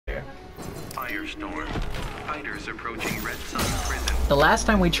Firestorm. Fighters approaching Red Sun prison. The last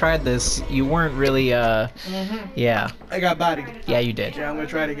time we tried this, you weren't really, yeah. I got bodied. Yeah, you did. Yeah, I'm gonna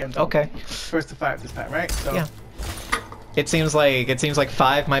try it again. Though. Okay. First to 5 this time, right? So. Yeah. It seems like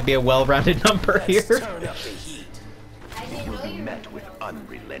 5 might be a well-rounded number here. Turn up the heat. You'll be met with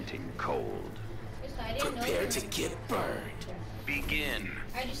unrelenting cold. Prepare to get burned. Begin.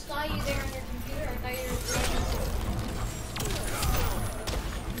 I just saw you there on your computer. I thought you were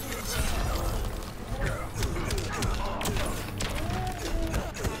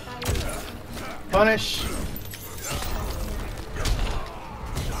Punish.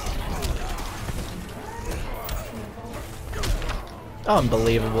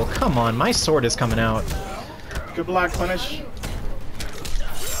 Unbelievable. Come on, my sword is coming out. Good block, punish.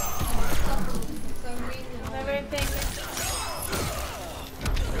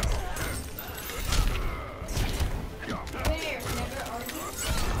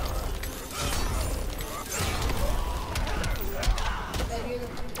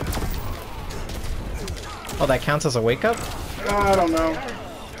 Oh, that counts as a wake-up? I don't know.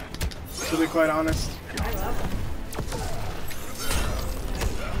 To be quite honest.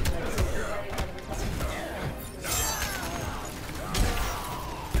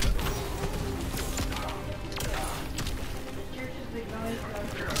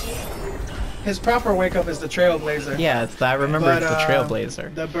 His proper wake up is the Trailblazer. Yeah, it's that. I remember it's the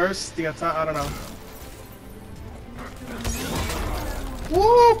Trailblazer. The burst, the attack, I don't know.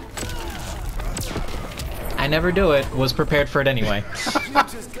 Woo! I never do it. Was prepared for it anyway.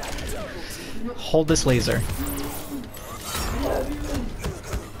 Hold this laser.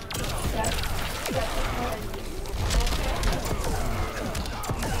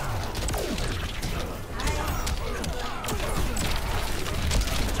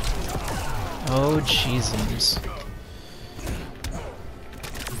 Oh, Jesus.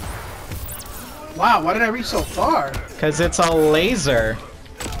 Wow, why did I reach so far? Because it's a laser.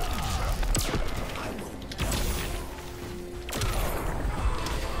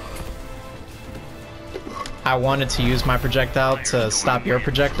 I wanted to use my projectile to stop your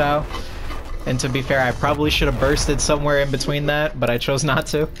projectile. And to be fair, I probably should have bursted somewhere in between that, but I chose not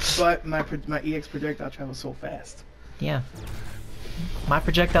to. But my EX projectile travels so fast. Yeah. My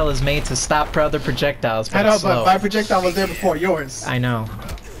projectile is made to stop other projectiles, but I know, it's slow. but my projectile was there before yours. I know.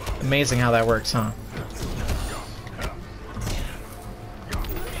 Amazing how that works, huh?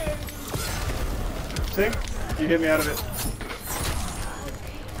 See? You hit me out of it.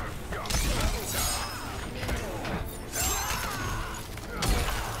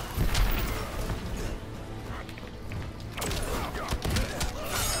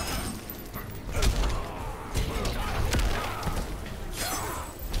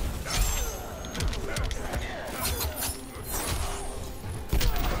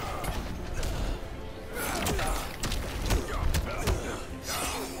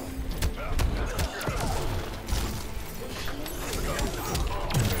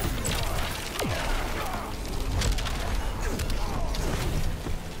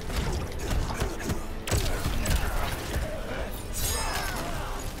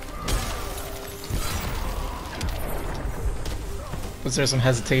 Was there some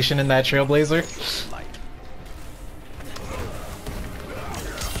hesitation in that Trailblazer?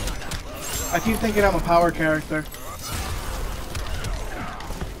 I keep thinking I'm a power character.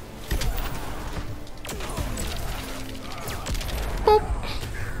 Boop.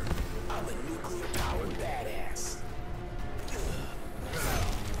 I'm a nuclear powered badass.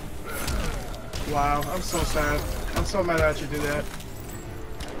 Wow, I'm so sad. I'm so mad that you do that.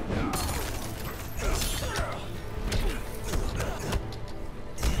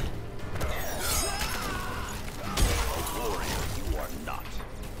 You are not.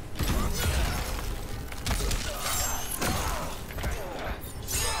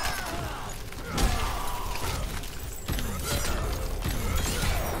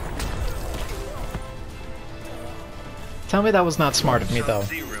 Tell me that was not smart of me, though.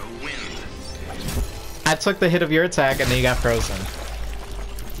 SubZero wins. I took the hit of your attack and then you got frozen.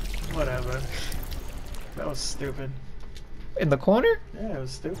 Whatever. That was stupid. In the corner? Yeah, it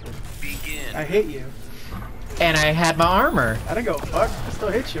was stupid. Begin. I hit you. And I had my armor. I didn't go fuck. I still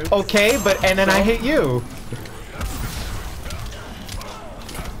hit you. Okay, but and then I hit you.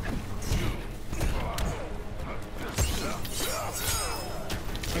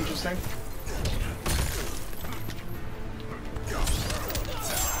 Interesting.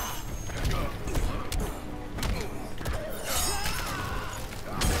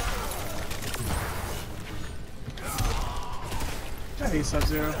 I hate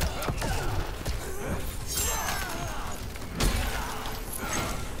SubZero.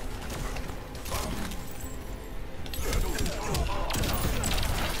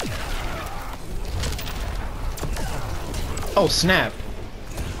 Oh, snap.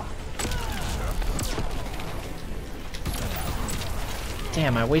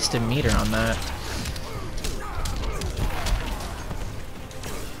 Damn, I wasted meter on that.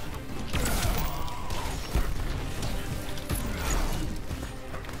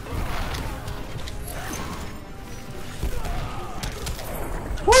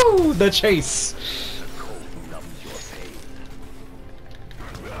 Woo! The chase!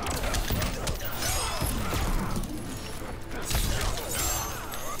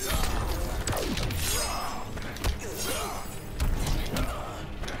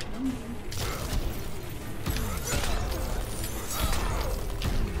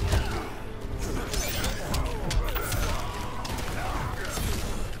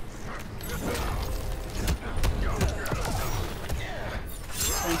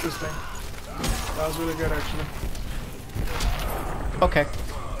 Interesting. That was really good, actually. Okay.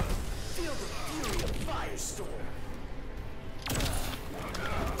 Firestorm.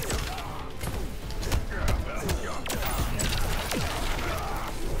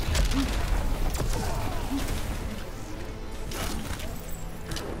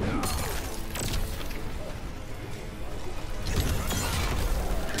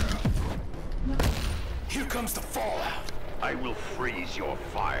 Here comes the fallout. I will freeze your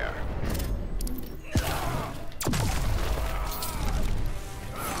fire.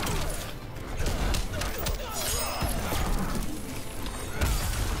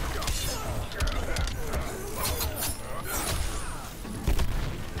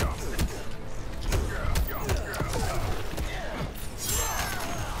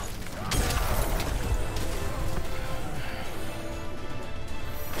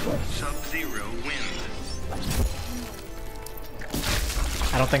 SubZero wins.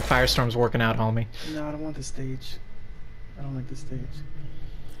 I don't think Firestorm's working out, homie. No, I don't want the stage. I don't like the stage.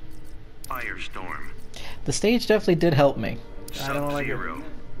 Firestorm. The stage definitely did help me. I don't like it. SubZero.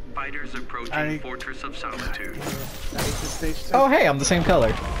 Fighters approaching Fortress of Solitude. I hate the stage too. Oh, hey, I'm the same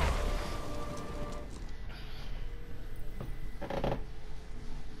color.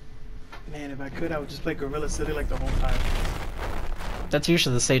 Man, if I could, I would just play Gorilla City like the whole time. That's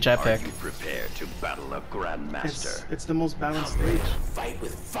usually the stage I Are pick. you prepared to battle a Grandmaster? It's the most balanced stage. Fight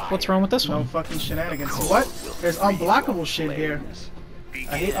with fire. What's wrong with this No one? fucking shenanigans. What? There's unblockable shit here.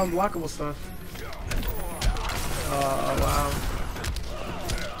 I hate unblockable stuff. Oh, wow.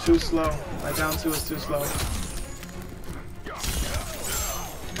 Too slow. My down two is too slow.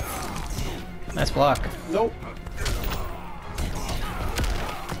 Nice block. Nope.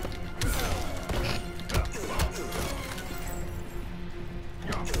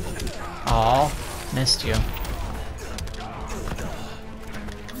 Aw, missed you.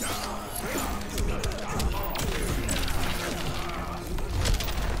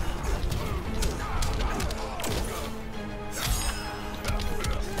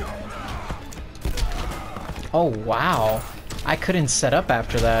 Oh, wow. I couldn't set up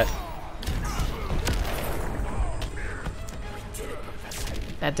after that.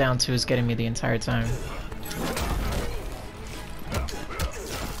 That down two is getting me the entire time.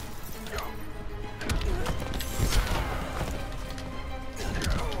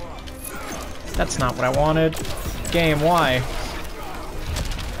 That's not what I wanted. Game, why?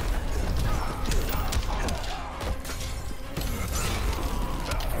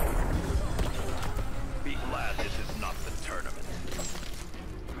 Be glad this is not the tournament.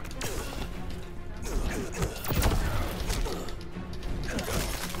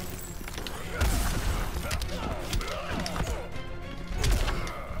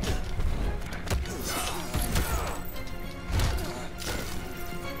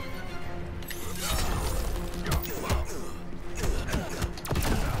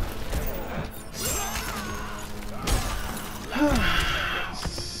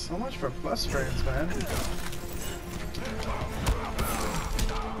 So much for plus frames, man.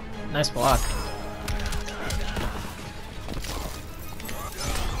 Nice block.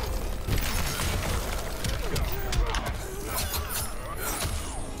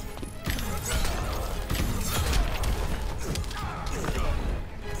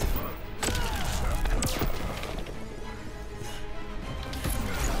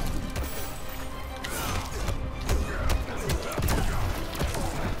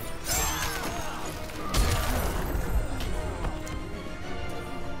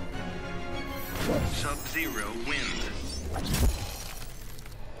 SubZero wins.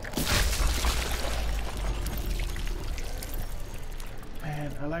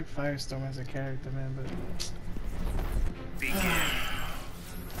 Man, I like Firestorm as a character, man, but Begin.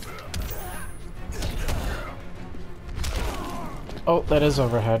 Oh, that is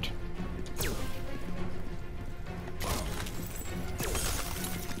overhead.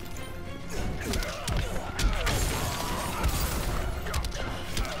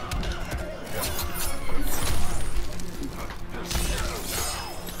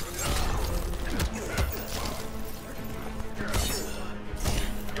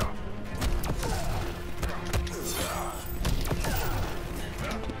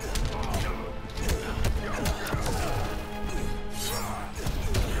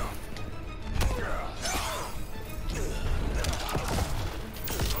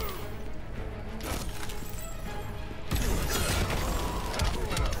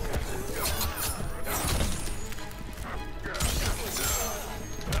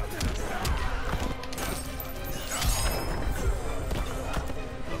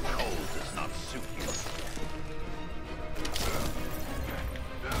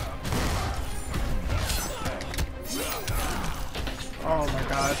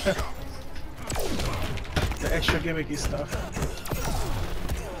 god. The extra gimmicky stuff.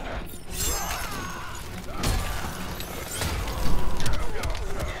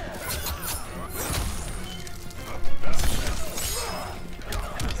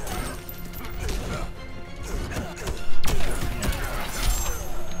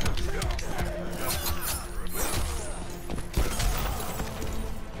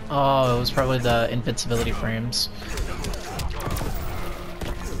 Oh, it was probably the invincibility frames.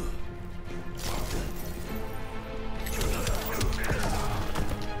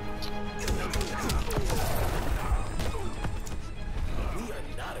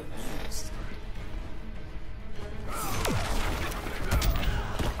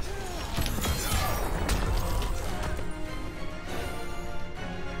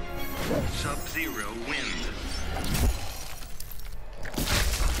 SubZero wins.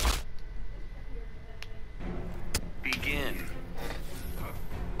 Begin.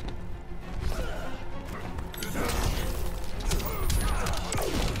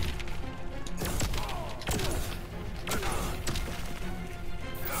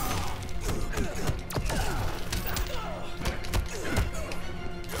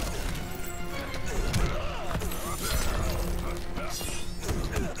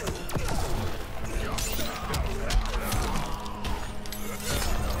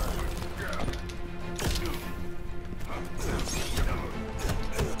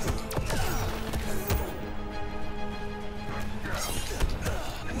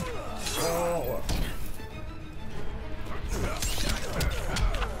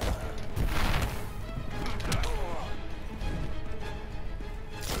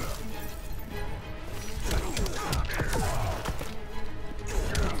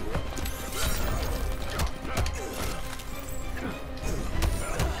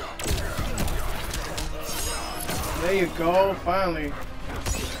 There you go, finally.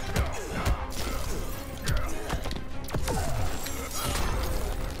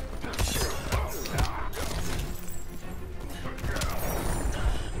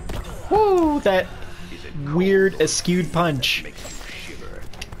 Woo! That weird eschewed punch.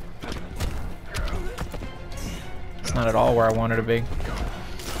 It's not at all where I wanted to be.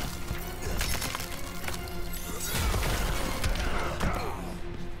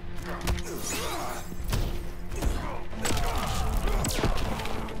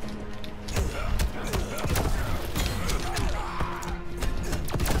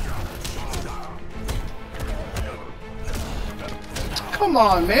 Come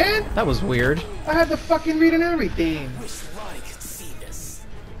on, man! That was weird. I had to fucking read and everything.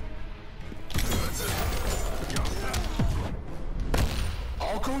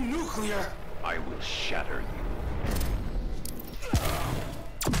 I'll go nuclear. I will shatter you.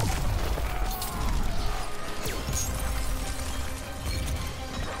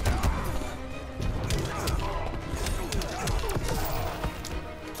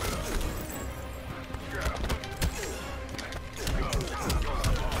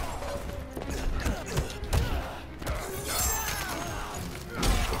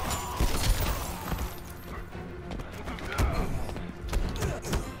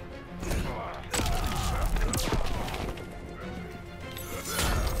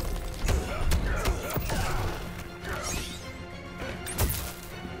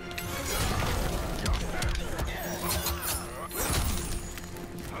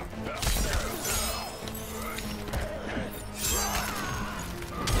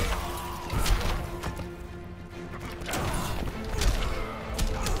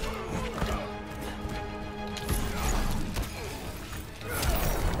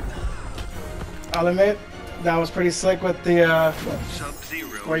 I'll admit, that was pretty slick with the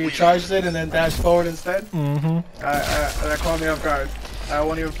where you charged it and then dashed forward instead. Mm-hmm. That caught me off guard. I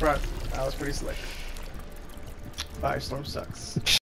wasn't even front. That was pretty slick. Firestorm sucks.